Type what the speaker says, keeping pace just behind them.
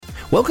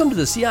Welcome to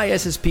the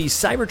CISSP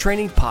Cyber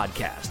Training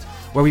Podcast,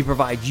 where we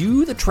provide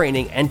you the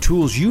training and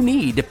tools you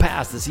need to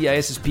pass the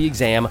CISSP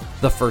exam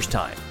the first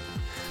time.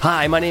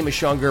 Hi, my name is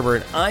Sean Gerber,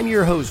 and I'm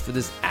your host for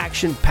this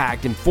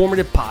action-packed,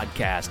 informative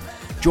podcast.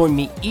 Join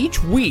me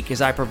each week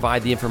as I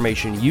provide the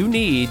information you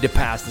need to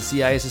pass the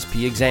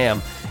CISSP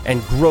exam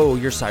and grow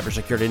your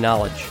cybersecurity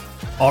knowledge.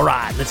 All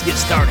right, let's get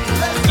started.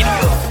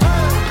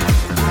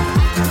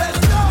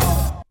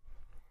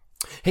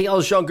 Hey, y'all,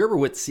 it's Sean Gerber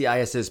with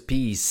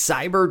CISSP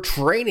Cyber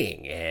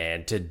Training,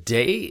 and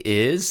today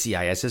is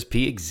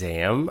CISSP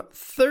Exam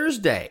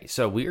Thursday.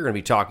 So we are going to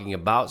be talking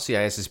about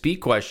CISSP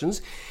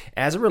questions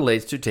as it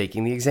relates to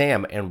taking the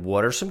exam, and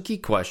what are some key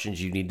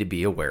questions you need to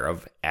be aware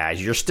of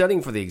as you're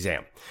studying for the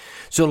exam.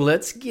 So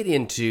let's get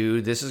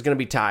into, this is going to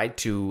be tied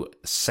to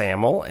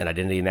SAML and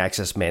Identity and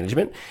Access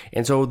Management.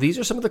 And so these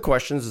are some of the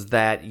questions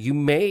that you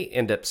may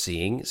end up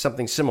seeing,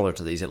 something similar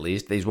to these at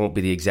least. These won't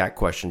be the exact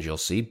questions you'll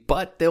see,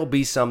 but there'll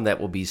be some that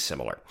will be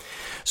similar.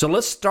 So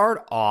let's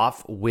start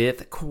off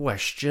with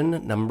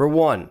question number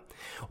 1.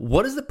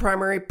 What is the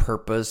primary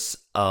purpose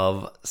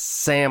of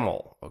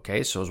SAML?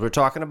 Okay, so as we're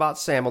talking about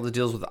SAML that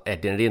deals with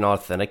identity and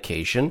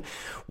authentication,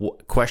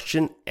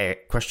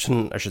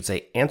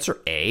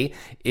 answer A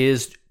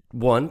is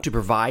 1, to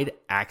provide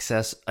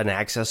an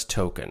access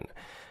token.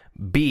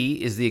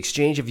 B is the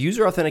exchange of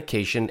user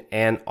authentication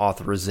and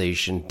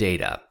authorization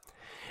data.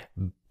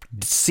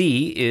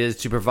 C is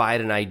to provide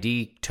an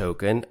ID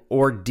token,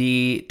 or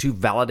D, to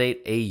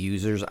validate a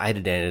user's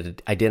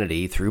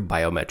identity through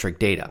biometric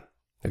data.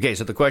 Okay,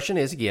 so the question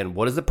is, again,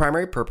 what is the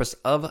primary purpose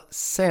of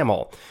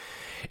SAML?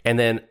 And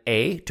then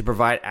A, to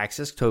provide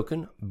access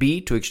token, B,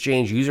 to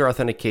exchange user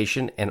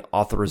authentication and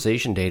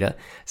authorization data,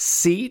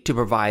 C, to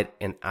provide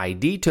an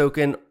ID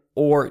token,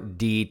 or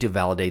D, to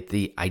validate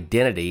the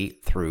identity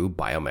through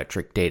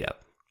biometric data.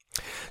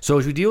 So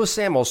as we deal with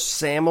SAML,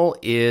 SAML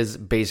is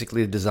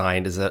basically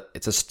designed as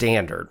it's a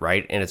standard,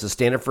 right? And it's a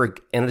standard for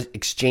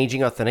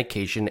exchanging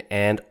authentication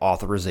and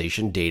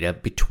authorization data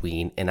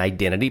between an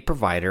identity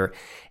provider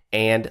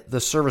and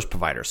the service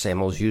provider.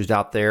 SAML is used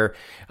out there.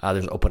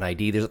 There's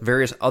OPENID. There's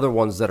various other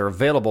ones that are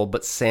available,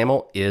 but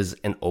SAML is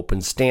an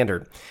open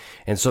standard.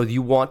 And so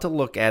you want to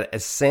look at it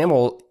as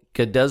SAML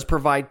does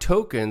provide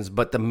tokens,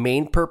 but the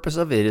main purpose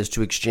of it is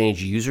to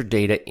exchange user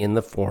data in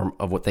the form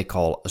of what they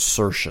call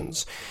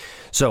assertions.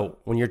 So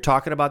when you're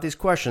talking about these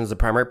questions, the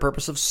primary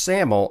purpose of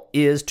SAML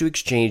is to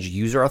exchange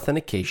user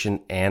authentication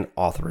and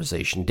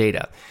authorization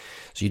data.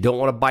 So you don't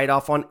want to bite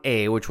off on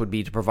A, which would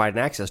be to provide an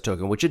access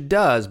token, which it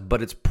does,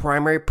 but its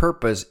primary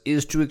purpose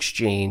is to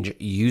exchange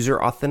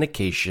user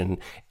authentication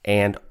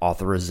and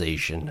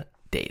authorization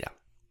data.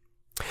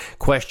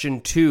 Question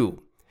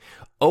 2.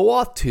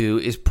 OAuth 2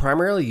 is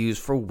primarily used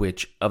for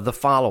which of the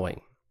following?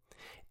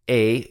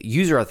 A,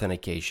 user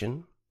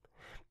authentication.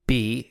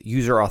 B,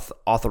 user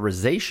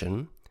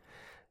authorization.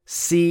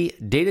 C,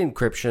 data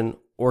encryption.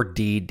 Or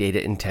D,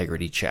 data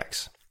integrity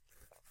checks.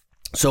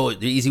 So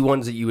the easy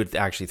ones that you would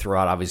actually throw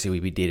out obviously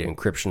would be data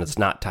encryption. It's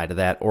not tied to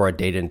that, or a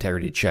data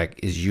integrity check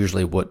is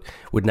usually what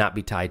would not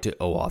be tied to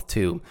OAuth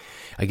 2.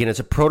 Again, it's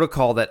a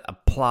protocol that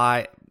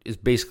is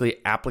basically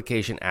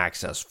application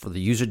access for the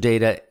user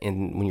data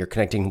when you're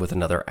connecting with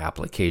another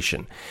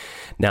application.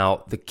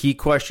 Now, the key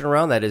question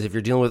around that is if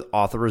you're dealing with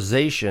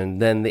authorization,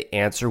 then the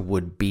answer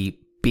would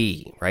be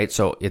B, right?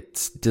 So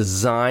it's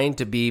designed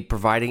to be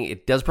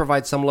it does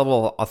provide some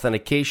level of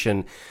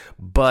authentication,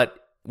 but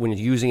when you're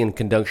using in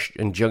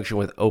conjunction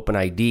with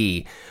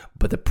OpenID,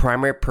 but the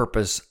primary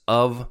purpose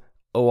of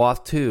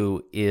OAuth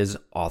 2 is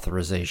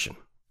authorization.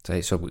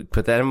 Okay, so we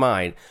put that in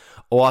mind.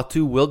 OAuth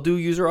 2 will do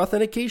user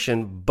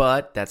authentication,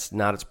 but that's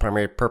not its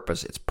primary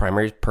purpose. Its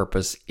primary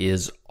purpose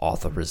is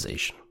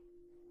authorization.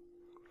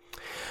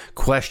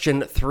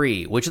 Question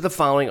 3. Which of the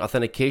following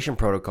authentication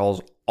protocols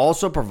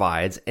also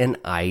provides an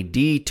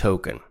ID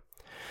token?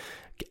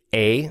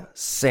 A,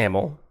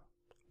 SAML.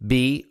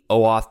 B,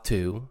 OAuth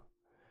 2.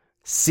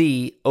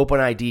 C,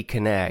 OpenID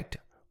Connect.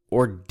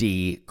 Or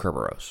D,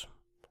 Kerberos.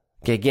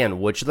 Okay, again,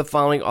 which of the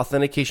following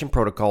authentication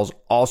protocols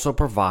also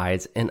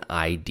provides an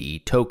ID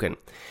token?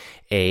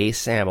 A,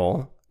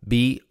 SAML,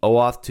 B,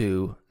 OAuth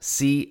 2,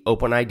 C,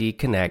 OpenID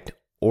Connect,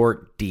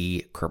 or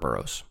D,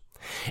 Kerberos.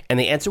 And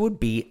the answer would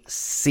be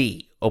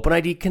C.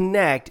 OpenID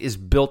Connect is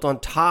built on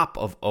top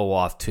of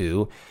OAuth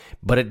 2,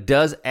 but it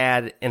does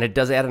add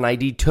an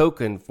ID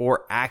token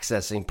for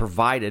accessing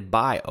provided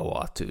by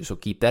OAuth 2. So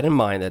keep that in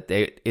mind that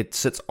it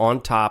sits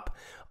on top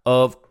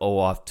of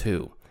OAuth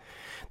 2.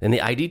 Then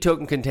the ID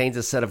token contains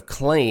a set of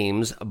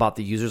claims about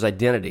the user's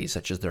identity,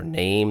 such as their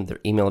name,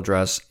 their email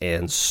address,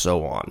 and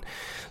so on.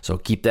 So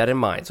keep that in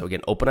mind. So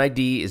again,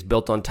 OpenID is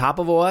built on top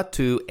of OAuth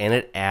 2, and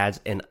it adds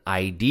an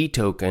ID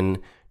token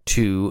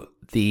to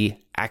the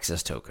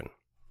access token.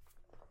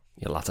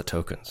 You have lots of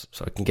tokens,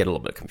 so it can get a little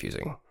bit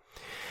confusing.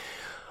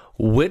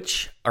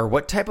 What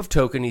type of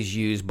token is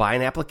used by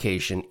an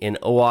application in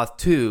OAuth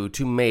 2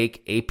 to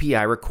make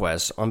API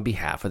requests on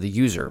behalf of the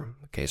user?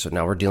 Okay, so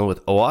now we're dealing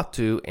with OAuth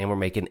 2 and we're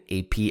making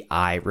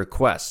API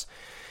requests.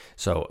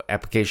 So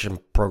application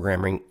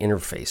programming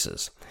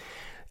interfaces.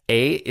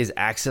 A is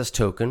access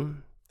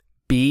token.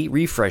 B,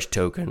 refresh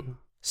token,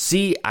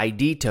 C,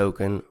 ID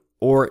token,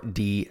 or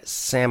D,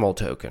 SAML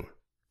token.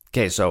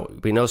 Okay, so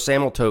we know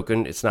SAML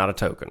token, it's not a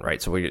token,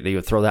 right? So you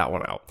would throw that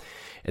one out.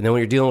 And then when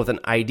you're dealing with an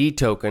ID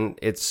token,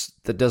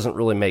 that doesn't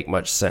really make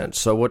much sense.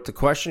 So what the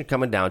question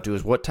coming down to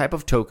is what type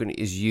of token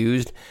is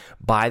used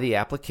by the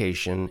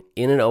application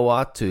in an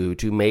OAuth 2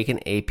 to make an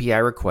API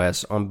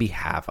request on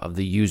behalf of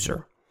the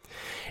user?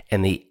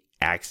 And the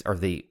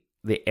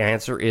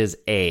answer is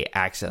A,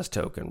 access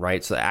token,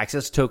 right? So the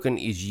access token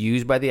is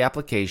used by the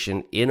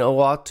application in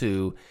OAuth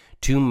 2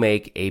 to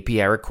make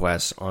API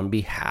requests on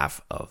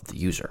behalf of the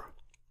user.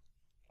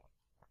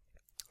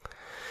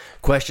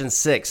 Question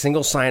 6,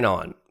 single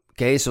sign-on.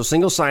 Okay, so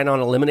single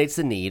sign-on eliminates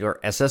the need, or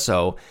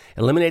SSO,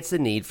 eliminates the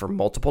need for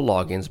multiple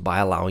logins by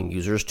allowing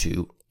users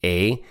to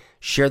A,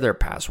 share their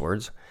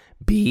passwords,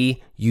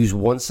 B, use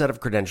one set of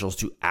credentials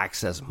to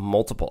access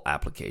multiple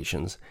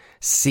applications,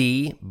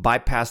 C,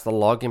 bypass the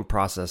login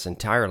process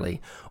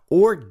entirely,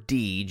 or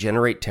D,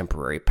 generate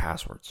temporary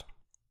passwords.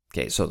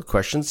 Okay, so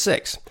question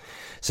 6.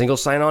 Single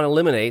sign-on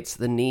eliminates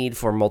the need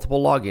for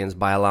multiple logins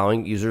by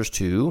allowing users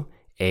to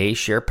A,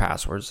 share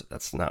passwords.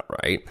 That's not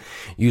right.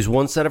 Use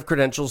one set of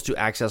credentials to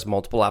access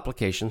multiple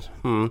applications.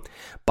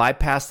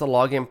 Bypass the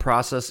login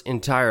process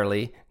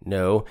entirely.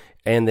 No.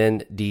 And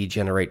then D,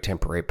 generate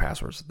temporary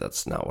passwords.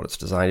 That's not what it's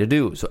designed to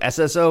do. So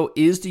SSO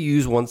is to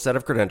use one set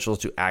of credentials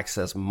to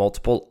access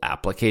multiple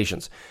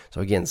applications. So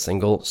again,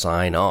 single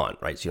sign-on,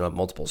 right? So you don't have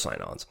multiple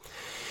sign-ons.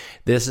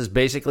 This is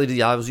basically to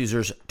allow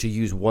users to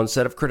use one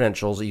set of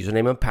credentials, a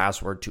username and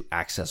password, to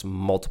access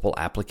multiple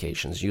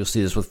applications. You'll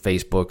see this with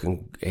Facebook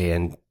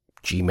and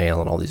Gmail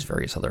and all these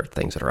various other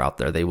things that are out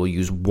there. They will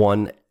use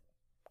one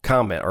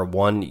comment or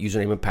one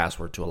username and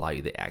password to allow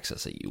you the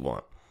access that you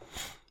want.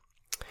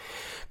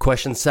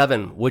 Question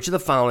 7. Which of the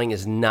following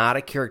is not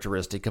a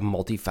characteristic of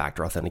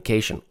multi-factor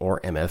authentication,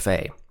 or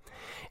MFA?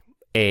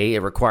 A,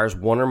 it requires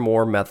one or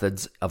more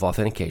methods of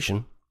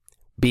authentication.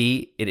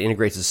 B, it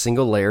integrates a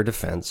single layer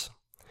defense.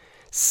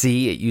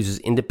 C, it uses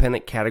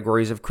independent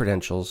categories of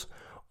credentials.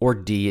 Or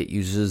D, it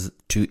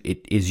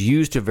is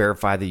used to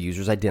verify the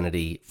user's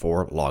identity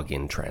for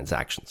login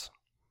transactions.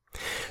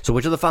 So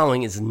which of the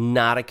following is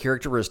not a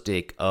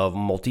characteristic of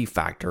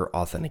multi-factor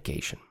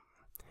authentication?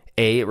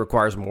 A, it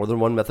requires more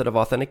than one method of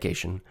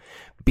authentication.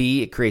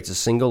 B, it creates a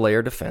single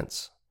layer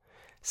defense.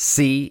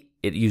 C,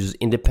 it uses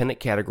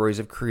independent categories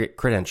of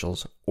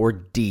credentials. Or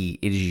D,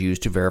 it is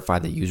used to verify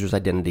the user's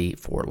identity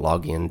for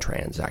login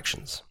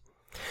transactions.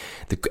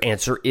 The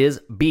answer is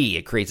B.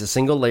 It creates a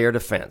single layer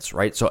defense,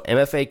 right? So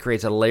MFA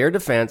creates a layer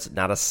defense,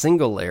 not a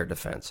single layer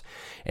defense.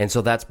 And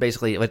so that's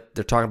basically what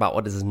they're talking about,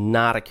 what is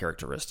not a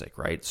characteristic,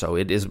 right? So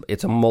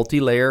it's a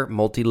multi-layer,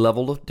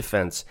 multi-level of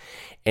defense.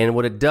 And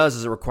what it does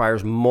is it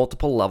requires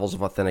multiple levels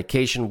of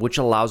authentication, which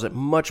allows it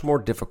much more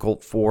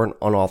difficult for an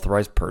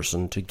unauthorized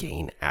person to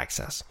gain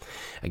access.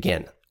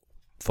 Again,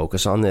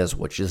 focus on this,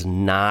 which is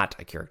not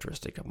a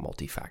characteristic of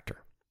multi-factor.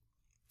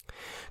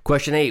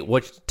 Question 8,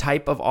 what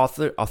type of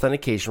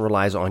authentication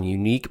relies on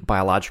unique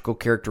biological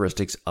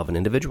characteristics of an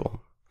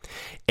individual?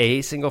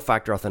 A,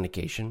 single-factor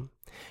authentication.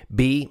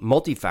 B,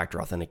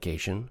 multi-factor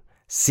authentication.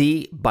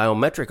 C,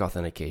 biometric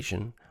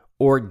authentication.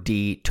 Or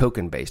D,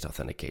 token-based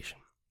authentication.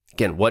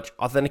 Again, what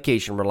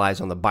authentication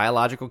relies on the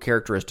biological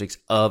characteristics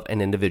of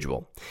an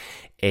individual?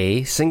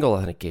 A, single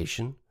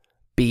authentication.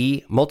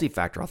 B,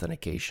 multi-factor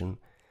authentication.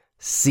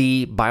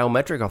 C,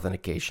 biometric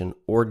authentication.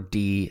 Or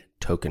D,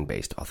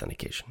 token-based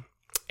authentication.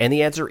 And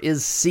the answer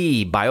is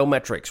C,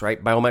 biometrics,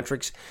 right?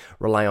 Biometrics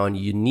rely on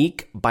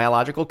unique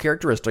biological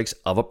characteristics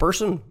of a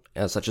person,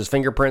 such as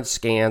fingerprints,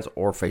 scans,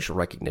 or facial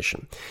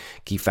recognition.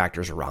 Key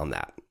factors around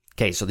that.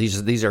 Okay, so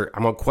these are,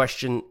 I'm on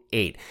question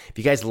 8. If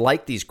you guys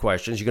like these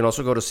questions, you can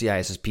also go to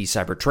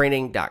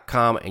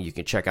CISSPcybertraining.com and you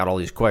can check out all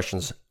these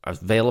questions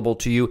available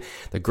to you.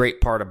 The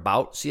great part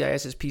about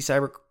CISSP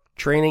Cyber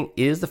Training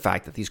is the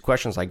fact that these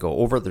questions I go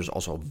over, there's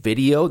also a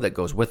video that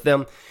goes with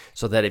them,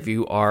 so that if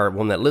you are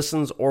one that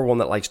listens or one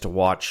that likes to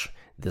watch,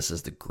 this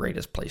is the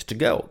greatest place to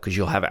go, because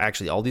you'll have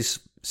actually all these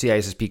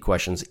CISSP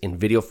questions in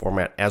video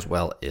format as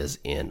well as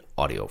in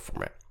audio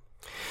format.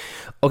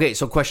 Okay,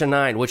 so question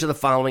 9, which of the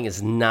following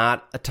is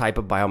not a type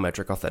of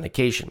biometric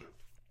authentication?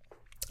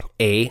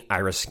 A,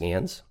 iris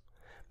scans.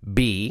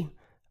 B,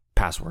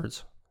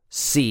 passwords.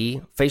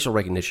 C, facial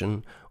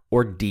recognition.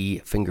 Or D,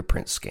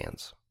 fingerprint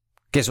scans.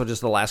 Okay, so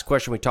just the last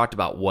question we talked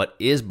about, what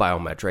is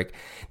biometric?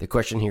 The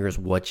question here is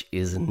which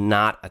is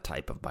not a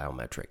type of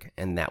biometric,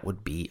 and that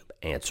would be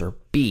answer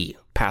B,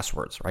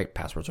 passwords, right?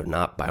 Passwords are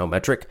not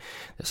biometric.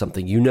 They're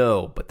something you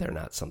know, but they're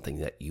not something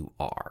that you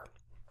are.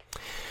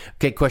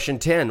 Okay, question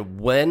 10,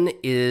 when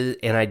is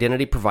an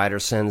identity provider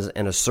sends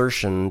an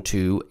assertion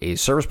to a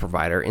service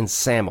provider in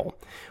SAML,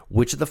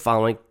 which of the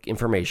following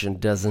information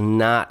does it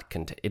not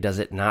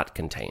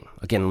contain?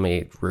 Again, let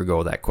me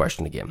re-go that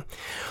question again.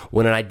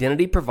 When an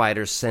identity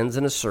provider sends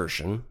an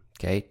assertion,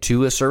 okay,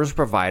 to a service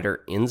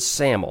provider in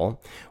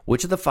SAML,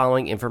 which of the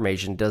following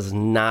information does it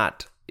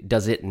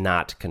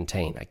not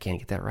contain? I can't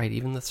get that right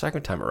even the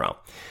second time around.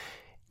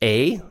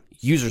 A,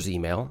 user's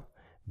email.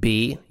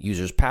 B,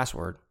 user's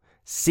password.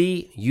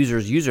 C,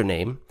 user's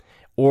username,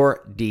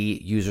 or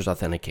D, user's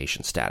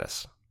authentication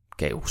status.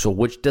 Okay, so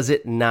which does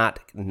it not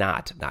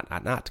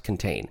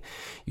contain?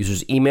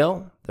 User's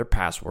email, their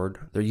password,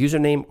 their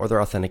username, or their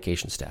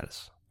authentication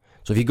status.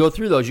 So if you go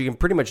through those, you can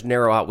pretty much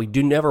narrow out. We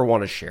do never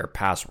want to share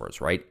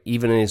passwords, right?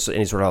 Even in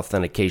any sort of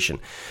authentication.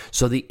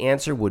 So the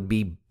answer would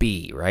be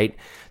B, right?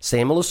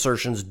 SAML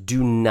assertions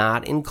do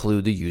not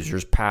include the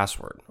user's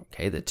password.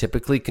 Okay, that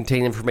typically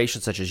contain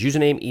information such as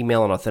username,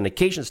 email, and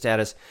authentication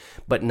status,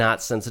 but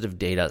not sensitive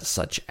data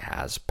such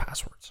as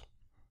passwords.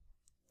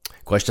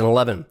 Question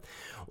 11.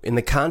 In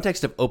the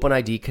context of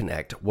OpenID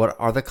Connect, what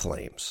are the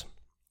claims?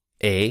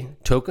 A,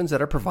 tokens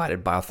that are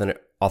provided by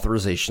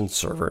authorization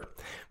server.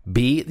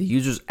 B, the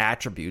user's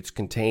attributes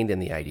contained in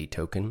the ID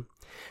token.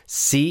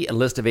 C, a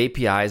list of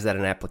APIs that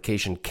an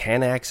application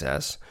can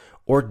access.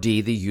 Or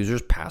D, the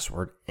user's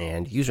password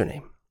and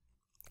username.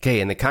 Okay,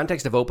 in the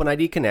context of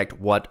OpenID Connect,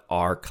 what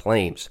are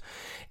claims?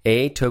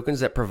 A,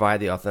 tokens that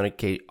provide the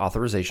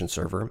authorization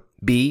server.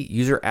 B,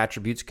 user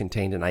attributes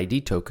contained in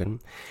ID token.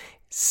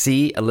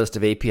 C, a list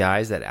of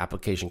APIs that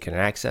application can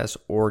access.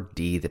 Or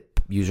D, the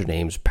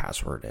username's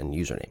password and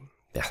username.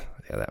 Yeah,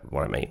 that's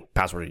what I mean.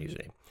 Password and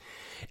username.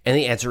 And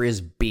the answer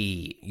is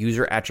B,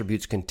 user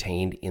attributes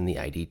contained in the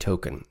ID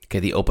token. Okay,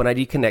 the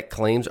OpenID Connect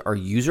claims are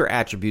user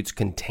attributes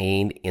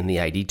contained in the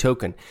ID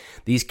token.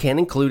 These can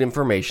include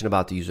information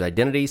about the user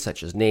identity,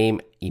 such as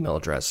name, email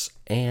address,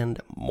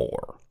 and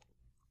more.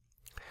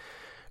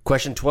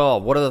 Question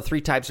 12. What are the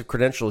three types of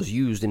credentials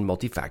used in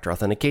multi-factor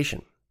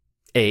authentication?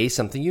 A,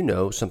 something you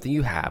know, something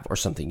you have, or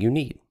something you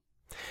need.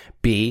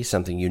 B,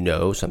 something you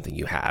know, something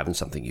you have, and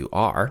something you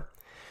are.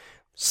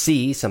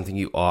 C, something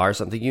you are,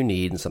 something you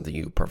need, and something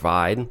you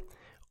provide.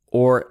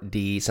 Or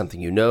D, something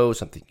you know,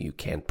 something you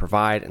can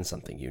provide, and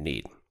something you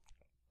need.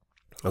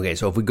 Okay,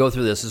 so if we go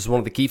through this is one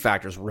of the key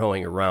factors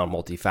rolling around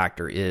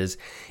multi-factor is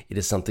it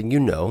is something you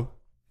know,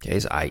 okay,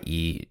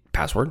 i.e.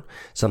 password.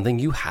 Something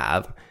you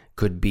have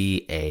could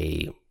be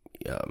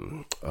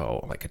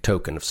like a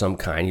token of some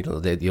kind,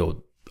 the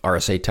old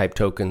RSA type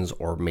tokens,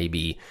 or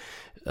maybe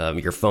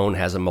your phone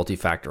has a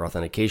multi-factor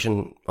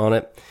authentication on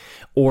it,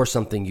 or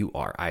something you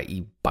are,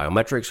 i.e.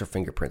 biometrics or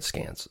fingerprint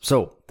scans.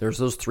 So there's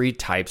those three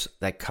types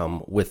that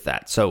come with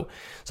that. So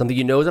something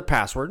you know is a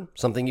password,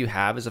 something you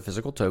have is a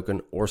physical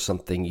token, or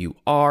something you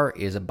are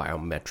is a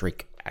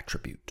biometric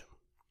attribute.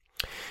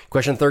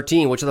 Question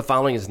 13, which of the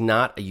following is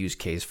not a use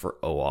case for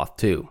OAuth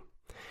 2?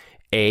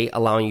 A,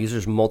 allowing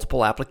users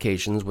multiple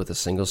applications with a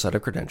single set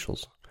of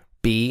credentials.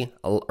 B,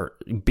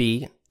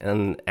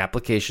 an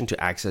application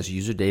to access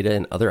user data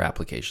in other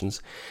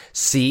applications.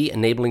 C,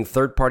 enabling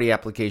third-party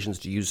applications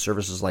to use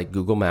services like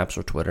Google Maps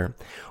or Twitter.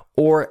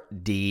 Or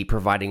D,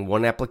 providing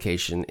one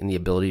application in the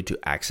ability to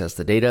access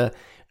the data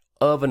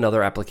of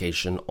another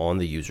application on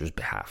the user's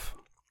behalf.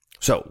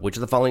 So, which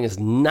of the following is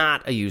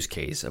not a use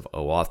case of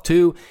OAuth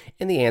 2?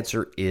 And the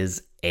answer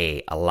is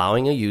A,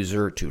 allowing a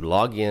user to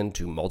log in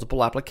to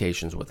multiple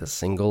applications with a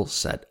single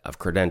set of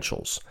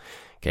credentials.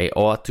 Okay,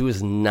 OAuth 2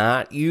 is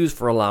not used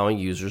for allowing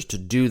users to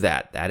do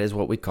that. That is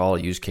what we call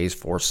a use case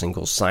for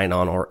single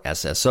sign-on or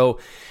SSO,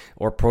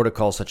 or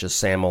protocols such as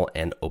SAML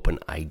and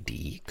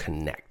OpenID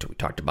Connect. We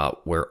talked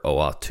about where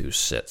OAuth 2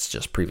 sits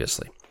just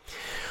previously.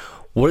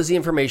 What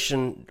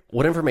information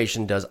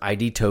does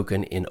ID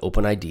token in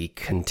OpenID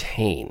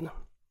contain?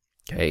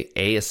 Okay,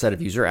 A, a set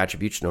of user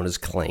attributes known as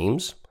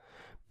claims.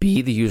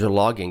 B, the user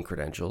login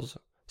credentials.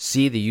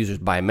 C, the user's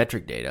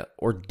biometric data,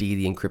 or D,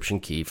 the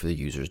encryption key for the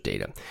user's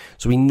data.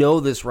 So we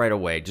know this right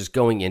away, just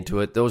going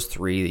into it. Those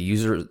three, the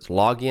user's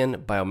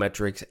login,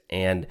 biometrics,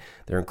 and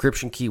their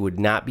encryption key would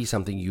not be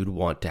something you'd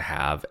want to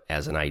have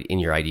as an ID in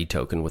your ID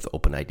token with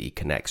OpenID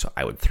Connect. So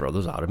I would throw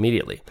those out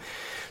immediately.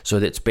 So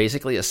that's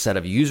basically a set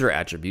of user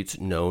attributes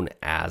known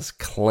as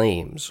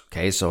claims.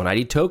 Okay, so an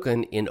ID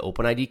token in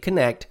OpenID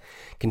Connect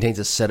contains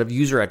a set of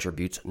user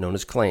attributes known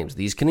as claims.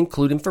 These can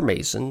include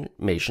information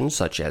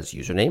such as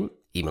username,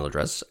 email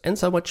address, and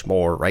so much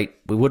more, right?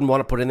 We wouldn't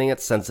want to put anything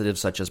that's sensitive,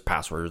 such as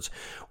passwords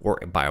or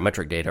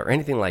biometric data or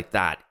anything like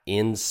that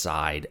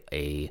inside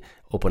a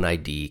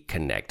OpenID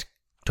Connect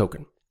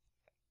token.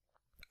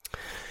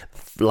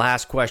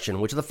 Last question,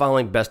 which of the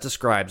following best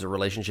describes the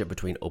relationship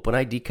between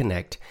OpenID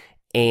Connect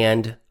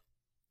and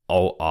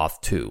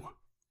OAuth 2?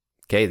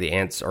 Okay, the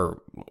answer,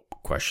 or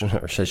question,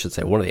 or I should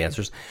say one of the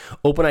answers.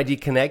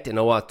 OpenID Connect and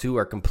OAuth 2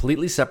 are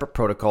completely separate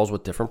protocols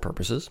with different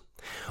purposes.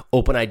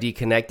 OpenID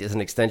Connect is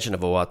an extension of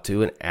OAuth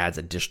 2 and adds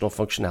additional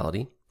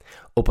functionality.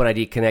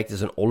 OpenID Connect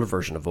is an older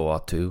version of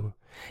OAuth 2,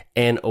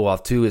 and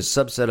OAuth 2 is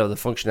a subset of the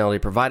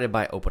functionality provided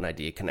by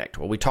OpenID Connect.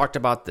 Well, we talked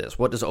about this.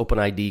 What does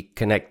OpenID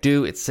Connect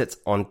do? It sits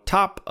on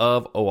top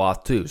of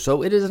OAuth 2.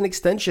 So it is an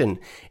extension,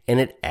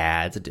 and it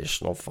adds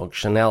additional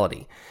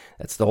functionality.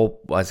 That's the whole,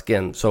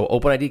 again, so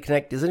OpenID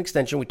Connect is an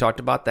extension. We talked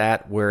about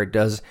that, where it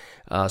does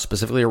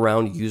specifically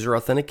around user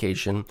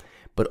authentication,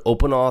 but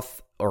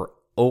OpenAuth or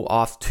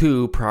OAuth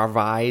 2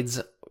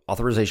 provides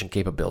authorization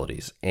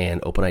capabilities,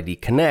 and OpenID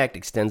Connect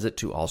extends it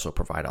to also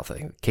provide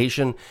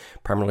authentication,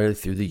 primarily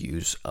through the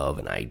use of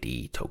an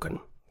ID token.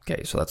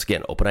 Okay, so that's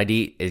again,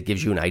 OpenID. It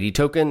gives you an ID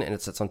token and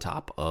it sits on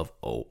top of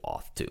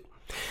OAuth 2.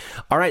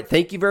 All right,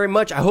 thank you very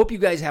much. I hope you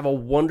guys have a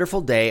wonderful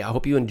day. I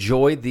hope you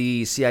enjoyed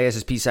the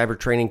CISSP Cyber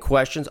Training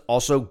questions.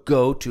 Also,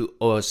 go to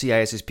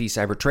CISSP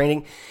Cyber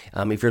Training.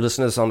 If you're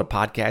listening to this on the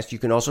podcast, you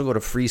can also go to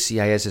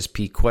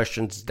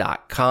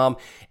freeCISSPquestions.com,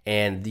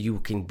 and you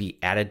can be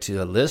added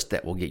to a list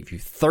that will give you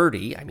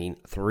 30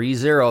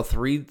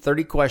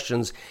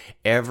 questions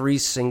every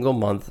single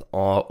month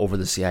over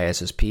the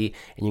CISSP,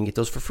 and you can get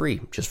those for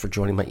free just for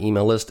joining my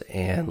email list,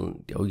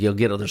 and you'll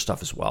get other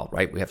stuff as well,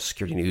 right? We have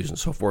security news and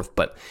so forth,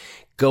 but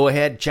go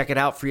ahead, check it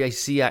out,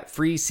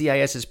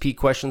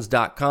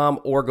 freeCISSPquestions.com,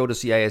 or go to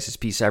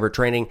CISSP Cyber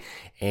Training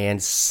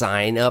and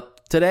sign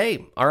up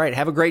today. All right,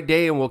 have a great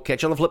day, and we'll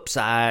catch you on the flip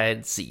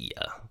side. See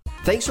ya.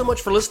 Thanks so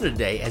much for listening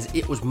today, as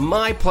it was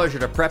my pleasure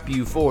to prep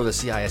you for the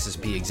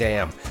CISSP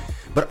exam.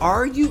 But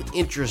are you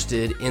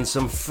interested in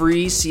some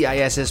free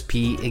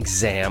CISSP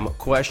exam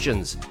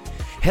questions?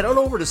 Head on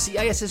over to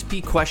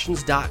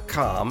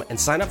CISSPquestions.com and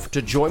sign up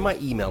to join my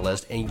email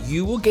list, and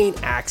you will gain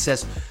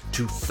access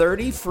to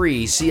 30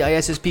 free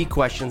CISSP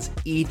questions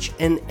each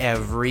and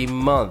every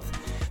month.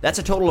 That's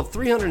a total of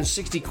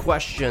 360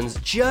 questions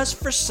just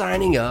for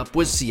signing up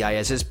with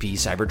CISSP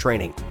Cyber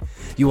Training.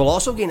 You will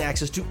also gain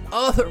access to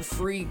other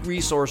free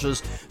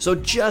resources, so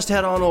just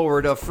head on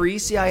over to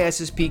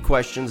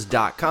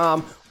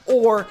freeCISSPquestions.com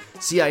or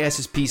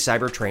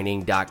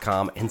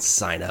CISSPcybertraining.com and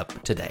sign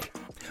up today.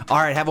 All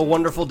right, have a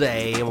wonderful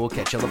day, and we'll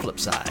catch you on the flip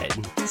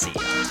side. See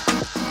ya.